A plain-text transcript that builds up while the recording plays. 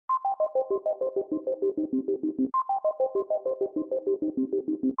Alright,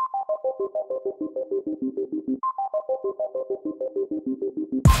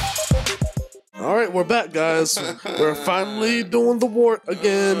 we're back, guys. We're finally doing the wart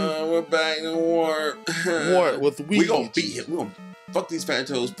again. We're back in wart. Wart with weed. We gonna beat him. We gonna fuck these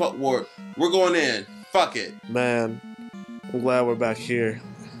Phantos. Fuck wart. We're going in. Fuck it. Man, I'm glad we're back here.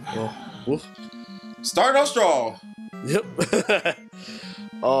 Well, woof. Start off strong. Yep.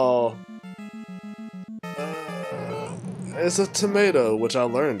 Oh. It's a tomato, which I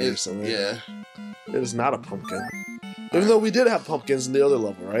learned recently. Yeah. It is not a pumpkin. Even though we did have pumpkins in the other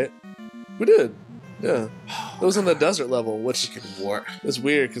level, right? We did. Yeah. It was in the desert level, which is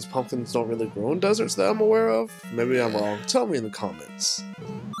weird because pumpkins don't really grow in deserts that I'm aware of. Maybe I'm wrong. Tell me in the comments.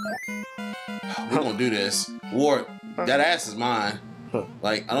 We're gonna do this. Wart, that ass is mine. Huh.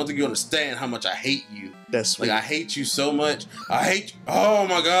 Like, I don't think you understand how much I hate you. That's sweet. Like, I hate you so much. I hate you. Oh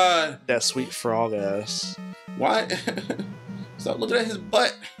my god. That sweet frog ass. Why? Stop looking at his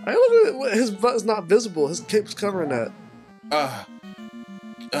butt. I look at his butt's not visible. His cape's covering that.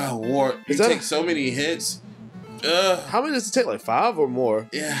 Wart, you take so many hits. How many does it take? Like 5 or more?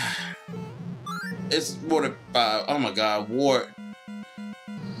 Yeah. It's more than 5. Oh my god, Wart.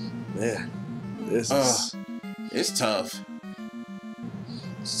 Man, this is... It's tough.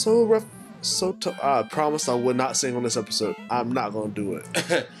 So rough, so tough. I promised I would not sing on this episode. I'm not gonna do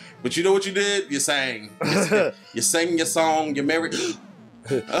it. But you know what you did? You sang. You sang your song. You married.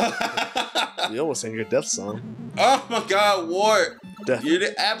 You almost sang your death song. Oh my god, Wart. Death. You're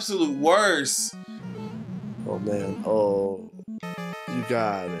the absolute worst. Oh man. Oh, you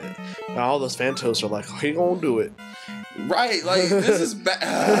got it. Now all those Phantos are like, oh, he gonna do it. Right, like, this is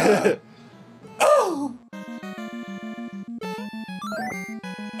bad. Oh!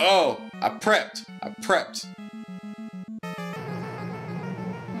 Oh, I prepped.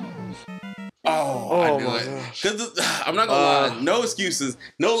 Oh, I knew it. Because I'm not gonna lie, no excuses,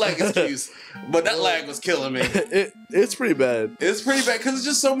 no lag excuse, but that lag was killing me. It's pretty bad. It's pretty bad because there's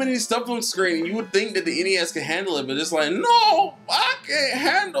just so many stuff on screen, and you would think that the NES can handle it, but it's like, no, I can't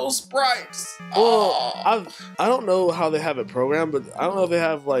handle sprites. Well, I don't know how they have it programmed, but I don't know if they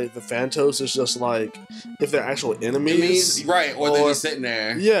have like the Phantos is just like if they're actual enemies, right? Or they're just sitting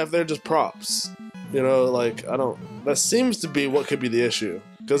there. Yeah, if they're just props. You know, like I don't. That seems to be what could be the issue.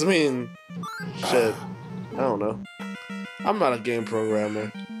 Because I mean, shit, I don't know. I'm not a game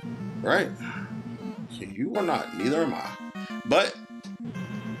programmer. Right. You are not. Neither am I. But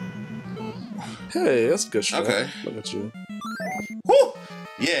hey, that's a good shot. Okay. Look at you. Woo!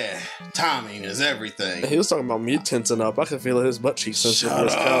 Yeah, timing is everything. He was talking about me tensing up. I could feel his butt cheeks since Shut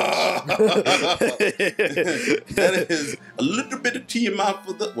his couch. That is a little bit of TMI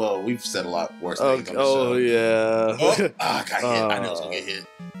for the. Well, we've said a lot worse things on the show. Oh yeah. Oh, I got hit. I knew I was gonna get hit.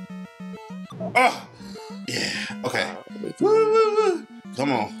 Oh, yeah. Okay.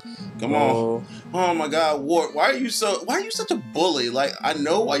 Come on. Come on. Oh my god, Wart, why are you such a bully? Like, I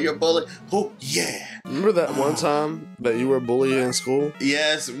know why you're a bully. Oh, yeah. Remember that one time that you were a bully in school?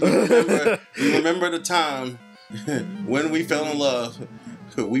 Yes, we remember the time when we fell in love.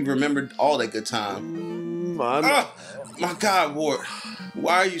 We remembered all that good time. Oh, my god, Wart,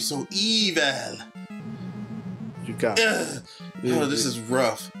 why are you so evil? You got it. Oh, this is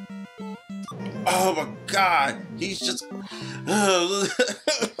rough. Oh my god, he's just...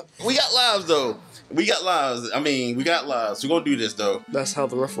 We got lives, though. We got lives. I mean, we got lives. We're gonna do this, though. That's how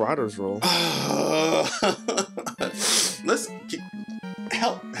the Rough Riders roll. Let's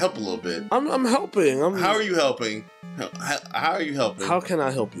help a little bit. I'm helping. How are you helping? How are you helping? How can I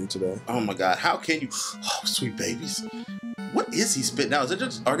help you today? Oh my god, how can you? Oh, sweet babies. What is he spitting out?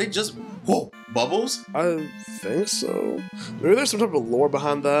 Are they just bubbles? I think so. Maybe there's some type of lore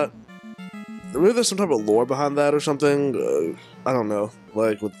behind that. Maybe there's some type of lore behind that or something. I don't know.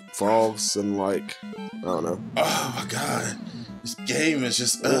 Like with frogs and like, I don't know. Oh my god. This game is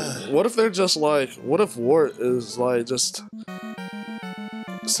just... What if they're just like, what if Wart is like just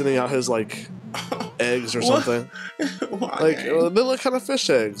sending out his like eggs or something? Like, they look kind of fish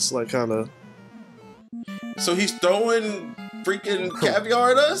eggs, like kind of. So he's throwing freaking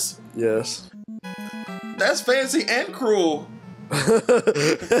caviar at us? Yes. That's fancy and cruel.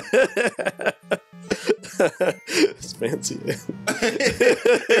 It's fancy.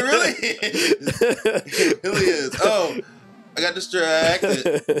 It really is. It really is. Oh, I got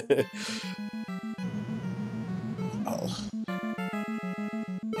distracted. Oh.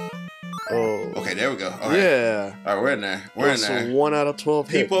 Okay, there we go. All right. Yeah. All right, we're in there. We're in there. So 1 out of 12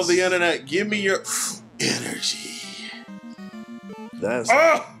 hits. People of the internet, give me your energy. That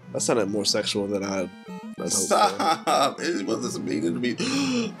sounded more sexual than I Stop! So. It wasn't meaning to be.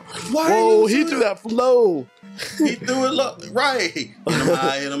 Why? Whoa! He threw that low. He threw it low. Right. Hit him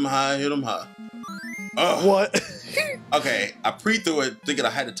high. Hit him high. Hit him high. What? Okay, I pre-threw it thinking I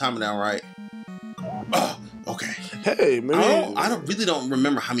had to time it down right. Okay. Hey, maybe I really don't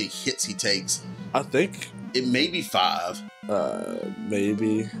remember how many hits he takes. I think it may be 5.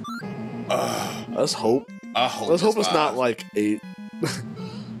 Maybe. Let's hope. Let's hope it's not like 8.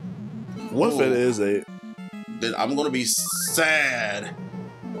 What if it is 8? Then I'm gonna be sad.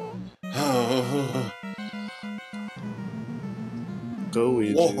 Go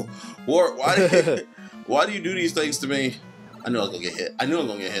Ouija. Whoa. Why do you do these things to me? I knew I was gonna get hit. I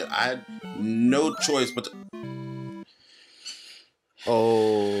had no choice but to...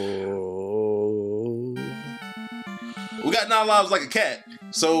 Oh. We got 9 lives like a cat.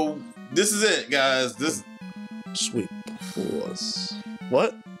 So this is it, guys. This sweet plus.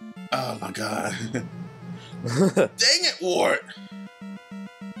 What? Oh my god. Dang it, Wart.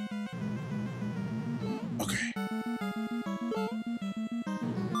 Okay.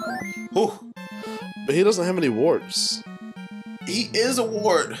 Whew. But he doesn't have any warts. He is a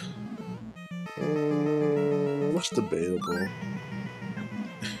wart. That's debatable.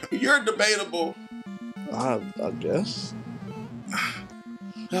 You're debatable. I guess. Oh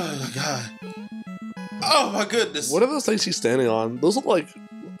my god. Oh my goodness. What are those things he's standing on? Those look like...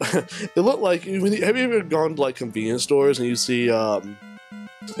 It looked like... Have you ever gone to like convenience stores and you see... I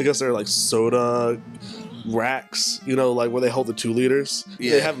guess they're like soda racks, you know, like where they hold the 2 liters.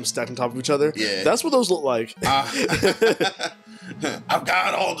 Yeah. They have them stacked on top of each other. Yeah. That's what those look like. I've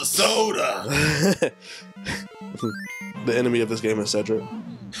got all the soda. The enemy of this game is Cedric.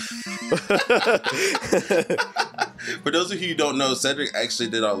 For those of you who don't know, Cedric actually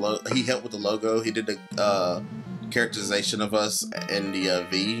did our logo. He helped with the logo. He did the characterization of us in the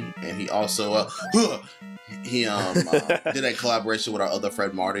V, and he also did a collaboration with our other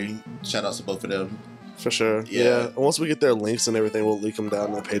friend Marty. Shout outs to both of them. For sure. Yeah. Once we get their links and everything, we'll link them down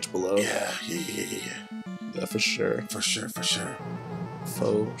in the page below. Yeah, for sure. For sure.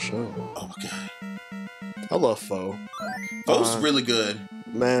 Faux show. Oh my god. I love Faux. Faux's really good.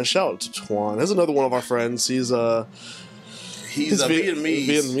 Man, shout out to Twan. Here's another one of our friends. He's a Vietnamese.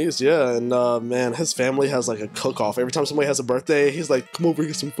 Vietnamese, yeah. And man, his family has like a cook-off. Every time somebody has a birthday, he's like, come over and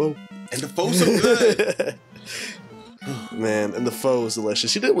get some pho. And the pho's so good. Man, and the pho is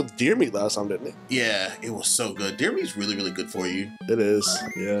delicious. He did it with deer meat last time, didn't he? Yeah, it was so good. Deer meat's really, really good for you. It is,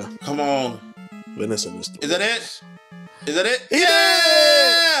 yeah. Come on. Venison is delicious. Is that it? Is that it?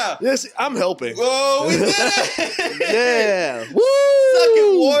 Yeah! Yes, I'm helping. Oh, we did it! Yeah! Woo! Suck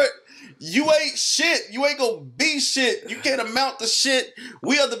it, Wart. You ain't shit. You ain't gonna be shit. You can't amount to shit.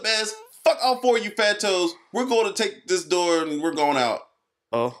 We are the best. Fuck all 4 of you fat toes. We're going to take this door and we're going out.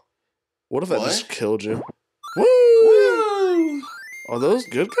 Oh. What if I just killed you? Woo! Are those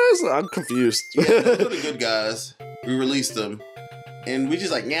good guys? I'm confused. Yeah, those are the good guys. We released them. And we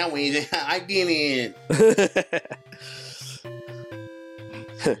just like, yeah, we I get in.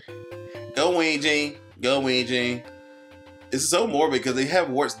 Go Ouija. Go Ouija. It's so morbid because they have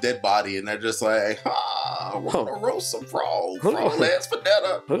Wart's dead body and they're just like, we're gonna roast some frog. Frog legs for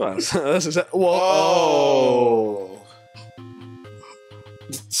dinner. That's exactly. Whoa.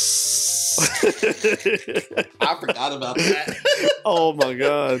 I forgot about that. Oh my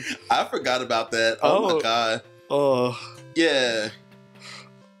god. I forgot about that. Oh my god. Oh. Yeah.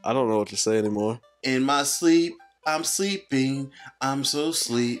 I don't know what to say anymore. In my sleep, I'm sleeping. I'm so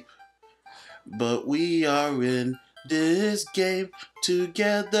sleep. But we are in this game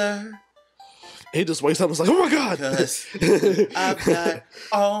together. He just wakes up and is like, oh my god. Because I've got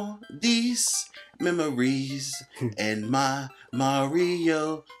all these memories and my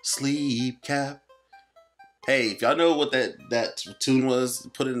Mario sleep cap. Hey, if y'all know what that tune was,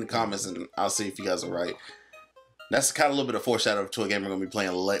 put it in the comments and I'll see if you guys are right. That's kind of a little bit of foreshadow to a game we're going to be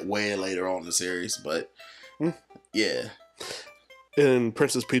playing way later on in the series, but yeah. And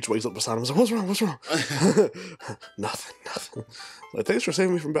Princess Peach wakes up beside him and says, what's wrong? What's wrong? Nothing. Like, thanks for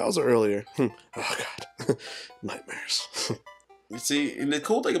saving me from Bowser earlier. Oh god. Nightmares. You see, and the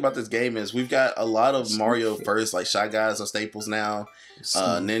cool thing about this game is we've got a lot of Mario first, like Shy Guys are staples now.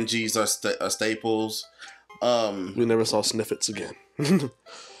 Ninjas are staples. We never saw Sniffits again.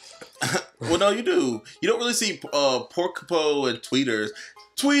 Well, no, you do. You don't really see Porcupine and Tweeters.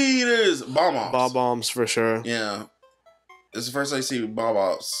 Bomb-Bombs. Bob-Bombs for sure. Yeah. It's the first time you see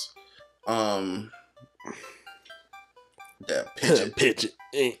Bob-Bombs. Yeah, pitch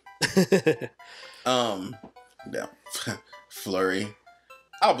it. Yeah. Flurry.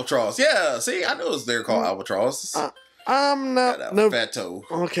 Albatross. Yeah, see, I know they're called Albatross. I I'm not. No. Fatto.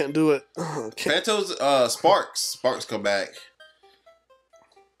 Oh, I can't do it. Fatto's Sparks. Sparks come back.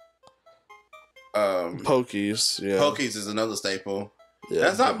 Pokies. Yeah. Pokies is another staple. Yeah,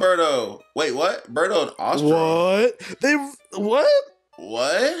 that's not Birdo. Wait, what? Birdo and Ostro. What?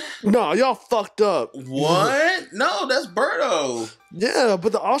 What? No, y'all fucked up. What? No, that's Birdo. Yeah,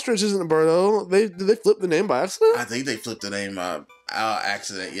 but the ostrich isn't a Birdo. Did they flip the name by accident? I think they flipped the name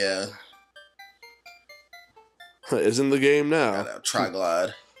accident, yeah. It's in the game now.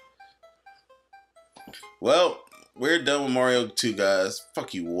 Triglide. Well, we're done with Mario 2, guys.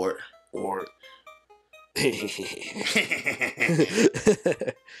 Fuck you, Wart. Wart.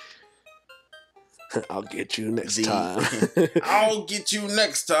 I'll get you next time. I'll get you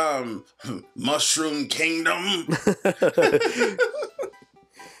next time, Mushroom Kingdom.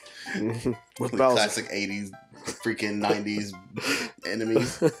 With classic 80s, freaking 90s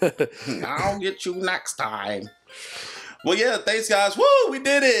enemies. I'll get you next time. Well, yeah, thanks, guys. Woo, we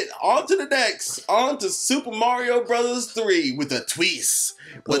did it. On to the next. On to Super Mario Brothers 3 with a twist.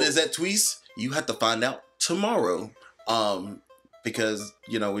 What is that twist? You have to find out tomorrow. Because,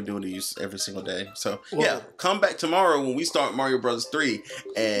 you know, we're doing these every single day. So, yeah, come back tomorrow when we start Mario Bros. 3.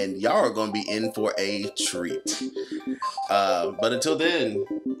 And y'all are going to be in for a treat. But until then,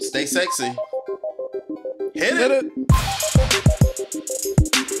 stay sexy. Hit it.